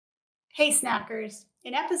Hey, snackers.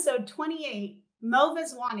 In episode 28, Mo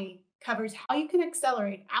Vaswani covers how you can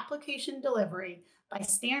accelerate application delivery by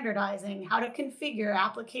standardizing how to configure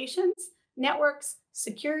applications, networks,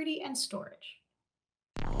 security, and storage.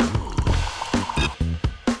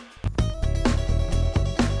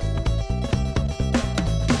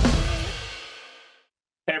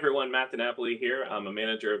 Hey everyone, Matt Napoli here. I'm a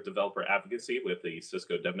manager of developer advocacy with the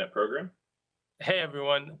Cisco DevNet program. Hey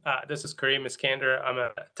everyone, this is Kareem Iskander. I'm a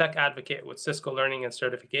tech advocate with Cisco Learning and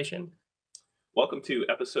Certification. Welcome to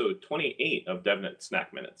episode 28 of DevNet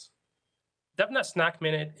Snack Minutes. DevNet Snack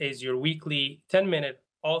Minute is your weekly 10-minute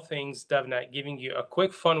all things DevNet, giving you a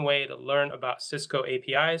quick, fun way to learn about Cisco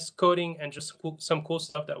APIs, coding, and just some cool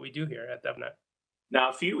stuff that we do here at DevNet. Now,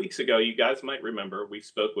 a few weeks ago, you guys might remember we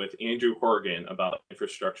spoke with Andrew Horgan about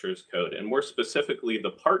infrastructure as code, and more specifically, the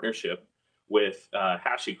partnership with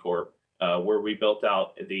HashiCorp, where we built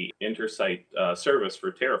out the intersite service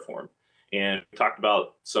for Terraform. And we talked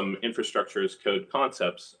about some infrastructure as code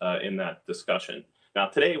concepts in that discussion. Now,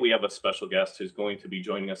 today we have a special guest who's going to be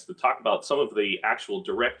joining us to talk about some of the actual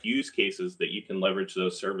direct use cases that you can leverage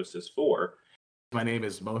those services for. My name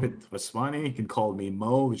is Mohit Vaswani. You can call me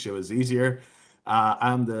Mo, whichever is easier.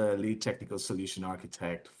 I'm the lead technical solution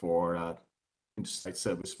architect for Insight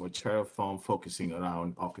Service for Terraform, focusing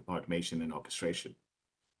around automation and orchestration.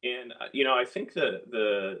 And I think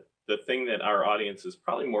the thing that our audience is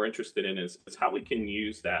probably more interested in is how we can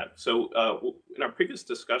use that. So in our previous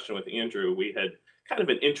discussion with Andrew, we had kind of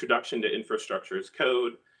an introduction to infrastructure as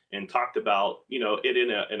code and talked about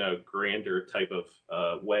it in a grander type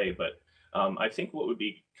of way. But I think what would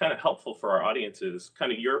be kind of helpful for our audience is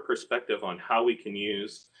kind of your perspective on how we can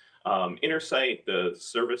use Intersight, the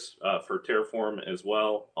service for Terraform as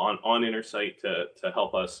well on Intersight to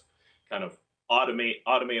help us kind of automate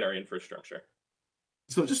our infrastructure.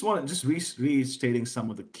 So just restating some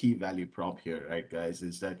of the key value prop here, right, guys,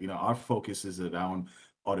 is that our focus is around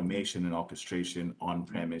automation and orchestration on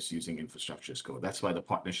premise using infrastructure as code. That's why the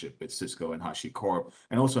partnership with Cisco and HashiCorp,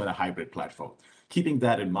 and also in a hybrid platform. Keeping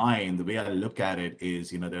that in mind, the way I look at it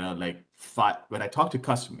is, there are like five. When I talk to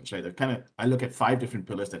customers, right, I look at five different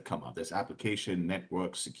pillars that come up. There's application,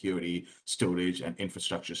 network, security, storage, and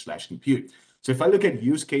infrastructure/compute. So if I look at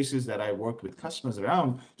use cases that I work with customers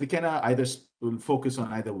around, they can either focus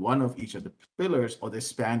on either one of each of the pillars, or they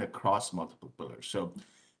span across multiple pillars. So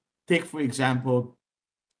take, for example,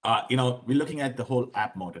 we're looking at the whole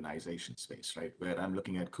app modernization space, right? Where I'm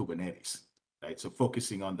looking at Kubernetes, right? So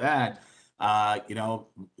focusing on that,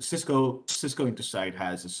 Cisco Intersight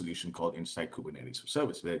has a solution called Insight Kubernetes for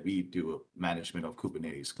Service, where we do management of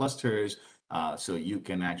Kubernetes clusters, so you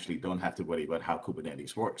can actually don't have to worry about how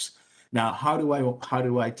Kubernetes works. Now, how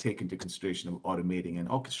do I take into consideration of automating and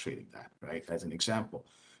orchestrating that, right? As an example.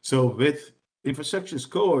 So with infrastructure as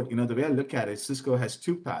code, the way I look at it, Cisco has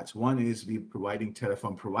two paths. One is we providing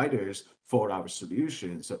Terraform providers for our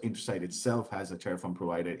solution. So Intersight itself has a Terraform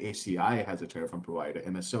provider, ACI has a Terraform provider,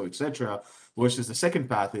 MSO, etc. Versus the second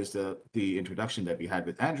path is the introduction that we had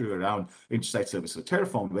with Andrew around Intersight Service for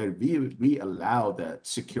Terraform, where we allow the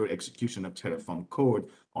secure execution of Terraform code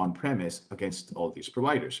on premise against all these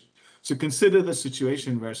providers. So consider the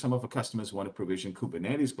situation where some of our customers want to provision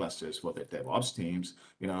Kubernetes clusters for their DevOps teams,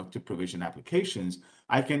 to provision applications.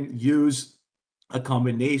 I can use a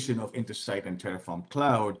combination of Intersight and Terraform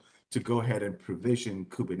Cloud to go ahead and provision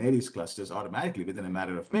Kubernetes clusters automatically within a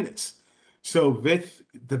matter of minutes. So with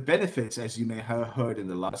the benefits, as you may have heard in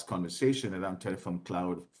the last conversation around Terraform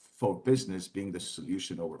Cloud for Business being the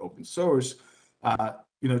solution over open source,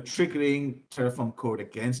 triggering Terraform code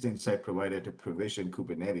against the Insight provider to provision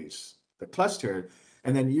Kubernetes, the cluster,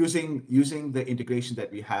 and then using the integration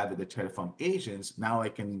that we have with the Terraform agents, now I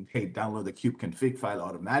can, download the kubeconfig file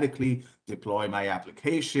automatically, deploy my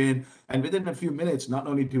application, and within a few minutes, not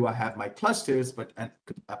only do I have my clusters, but an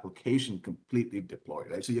application completely deployed,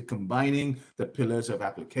 right? So you're combining the pillars of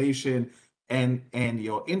application and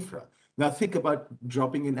your infra. Now think about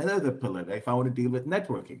dropping in another pillar. Right? If I want to deal with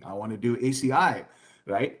networking, I want to do ACI,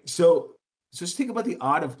 right? So just think about the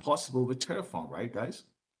art of possible with Terraform, right, guys?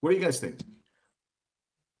 What do you guys think?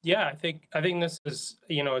 Yeah, I think this is,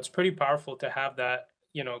 it's pretty powerful to have that,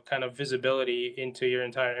 kind of visibility into your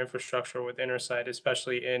entire infrastructure with Intersight,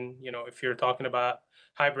 especially in, if you're talking about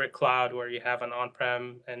hybrid cloud where you have an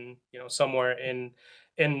on-prem and, somewhere in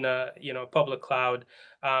public cloud.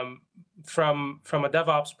 From a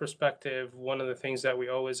DevOps perspective, one of the things that we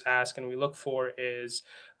always ask and we look for is,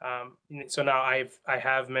 so now I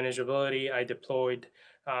have manageability, I deployed.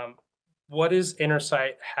 What does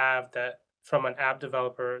Intersight have that from an app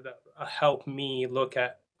developer that help me look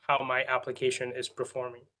at how my application is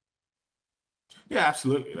performing? Yeah,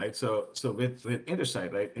 absolutely, right. So with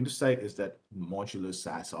Intersight, right? Intersight is that modular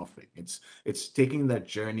SaaS offering. It's taking that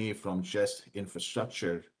journey from just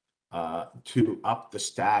infrastructure to up the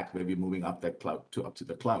stack, where we're moving up that cloud to up to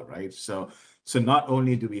the cloud, right? So not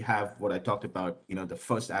only do we have what I talked about, the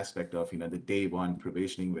first aspect of the day one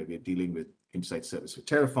provisioning, where we're dealing with Insight Service with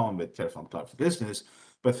Terraform Cloud for Business,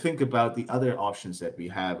 but think about the other options that we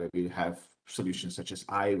have, where we have solutions such as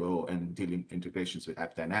IO and dealing integrations with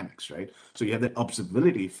App Dynamics, right? So you have that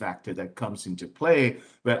observability factor that comes into play,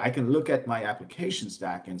 where I can look at my application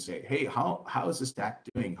stack and say, hey, how is the stack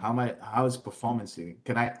doing? How is performance doing?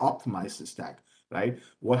 Can I optimize the stack? Right?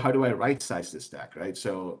 How do I right size the stack? Right?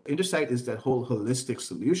 So Intersight is that whole holistic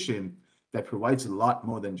solution that provides a lot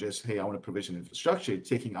more than just, hey, I want to provision infrastructure.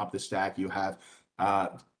 Taking up the stack, you have uh,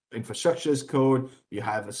 infrastructure as code. You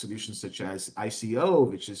have a solution such as ICO,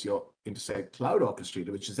 which is your Intersight Cloud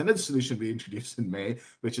Orchestrator, which is another solution we introduced in May,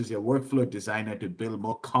 which is your workflow designer to build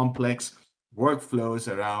more complex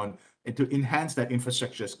workflows around and to enhance that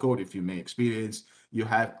infrastructure as code, if you may experience. You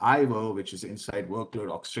have IVO, which is Inside Workload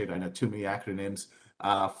Orchestrator. I know too many acronyms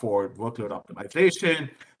for workload optimization.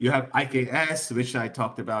 You have IKS, which I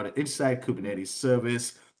talked about, Inside Kubernetes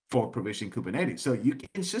Service for provisioning Kubernetes. So you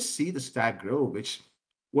can just see the stack grow, which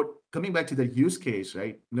coming back to the use case,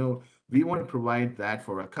 right? No, we want to provide that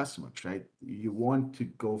for our customers, right? You want to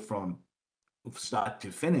go from start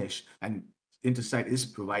to finish, and Intersight is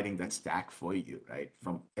providing that stack for you, right?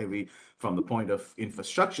 From the point of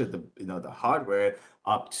infrastructure, the hardware,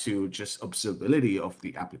 up to just observability of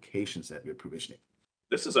the applications that we're provisioning.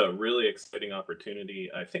 This is a really exciting opportunity,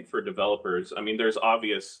 I think, for developers. I mean, there's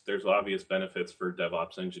obvious benefits for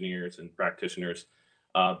DevOps engineers and practitioners,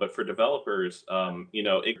 but for developers,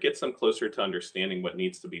 it gets them closer to understanding what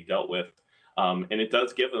needs to be dealt with, and it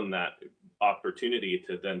does give them that opportunity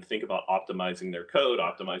to then think about optimizing their code,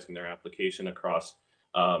 optimizing their application across,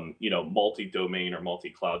 multi-domain or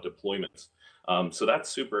multi-cloud deployments. So that's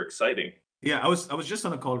super exciting. Yeah, I was just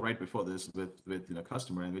on a call right before this with a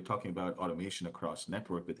customer, and we're talking about automation across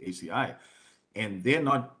network with ACI, and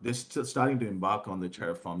they're still starting to embark on the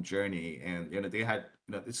Terraform journey, and they had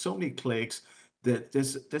there's so many clicks that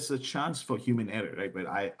there's a chance for human error, right? But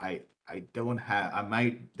I don't have I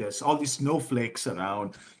might there's all these snowflakes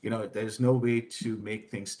around, there's no way to make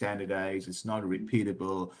things standardized. It's not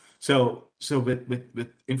repeatable. So with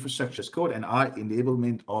infrastructure as code and our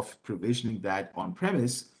enablement of provisioning that on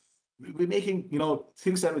premise, we're making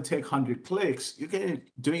things that would take 100 clicks. You can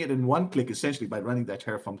doing it in one click, essentially, by running that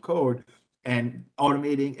Terraform code and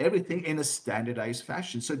automating everything in a standardized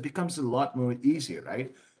fashion. So it becomes a lot more easier,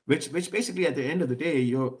 right? Which basically, at the end of the day,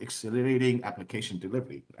 you're accelerating application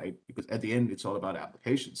delivery, right? Because at the end, it's all about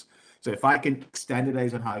applications. So if I can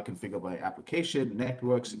standardize on how I configure my application,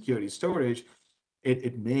 network, security, storage,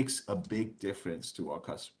 it makes a big difference to our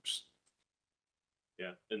customers.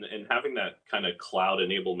 Yeah, and having that kind of cloud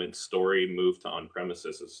enablement story move to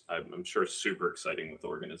on-premises is, I'm sure, super exciting with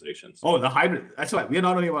organizations. Oh, the hybrid. That's why we're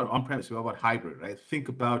not only about on-premise, we're about hybrid, right? Think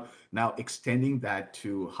about now extending that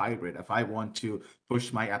to hybrid. If I want to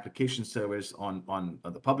push my application servers on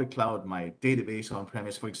the public cloud, my database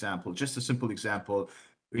on-premise, for example, just a simple example,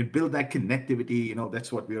 we build that connectivity.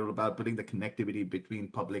 That's what we're about, building the connectivity between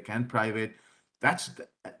public and private.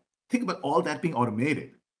 Think about all that being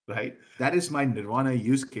automated, right? That is my Nirvana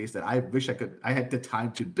use case that I wish I had the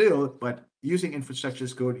time to build, but using infrastructure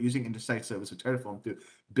as code, using Intersight Service with Terraform to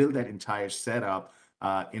build that entire setup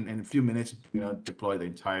in a few minutes, deploy the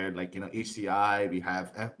entire, ACI.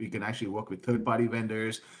 We can actually work with third-party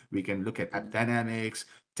vendors. We can look at App Dynamics,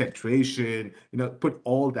 tetration, put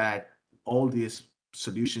all these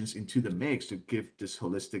solutions into the mix to give this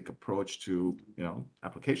holistic approach to,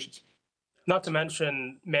 applications. Not to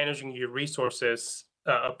mention managing your resources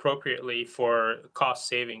appropriately for cost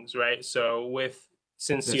savings, right? So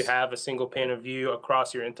since you have a single pane of view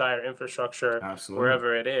across your entire infrastructure, Absolutely.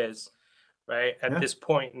 wherever it is, right? At this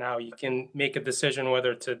point now, you can make a decision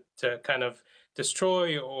whether to kind of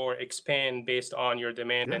destroy or expand based on your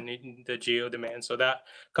demand and the geo demand. So that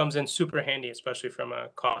comes in super handy, especially from a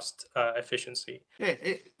cost efficiency. Yeah,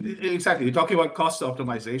 exactly. You're talking about cost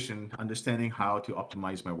optimization, understanding how to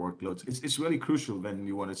optimize my workloads. It's really crucial when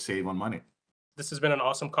you want to save on money. This has been an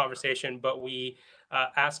awesome conversation, but we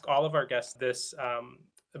ask all of our guests this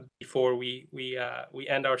before we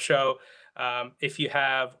end our show. If you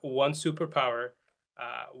have one superpower,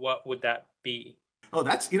 what would that be? Oh,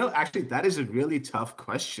 that's actually that is a really tough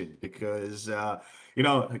question because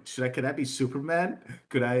could I be Superman?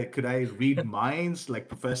 Could I read minds like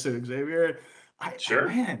Professor Xavier? Sure.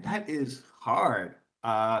 Man, that is hard.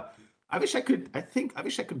 I wish I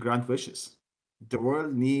could grant wishes. the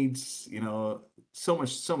world needs, so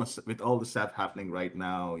much with all the stuff happening right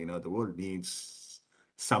now, the world needs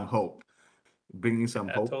some hope. Bringing some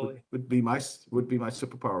Yeah, hope totally. would be my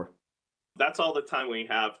superpower. That's all the time we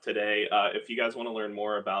have today. If you guys want to learn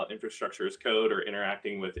more about infrastructure as code or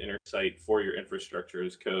interacting with Intersight for your infrastructure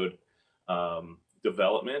as code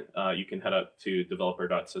development, you can head up to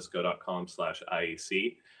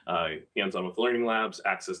developer.cisco.com/IAC. Hands-on with learning labs,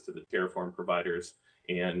 access to the Terraform providers,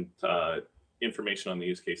 and information on the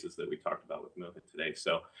use cases that we talked about with Mohit today.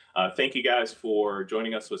 So thank you guys for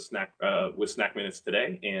joining us with Snack Minutes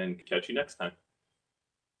today, and catch you next time.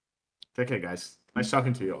 Take care, guys. Nice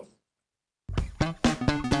talking to you all.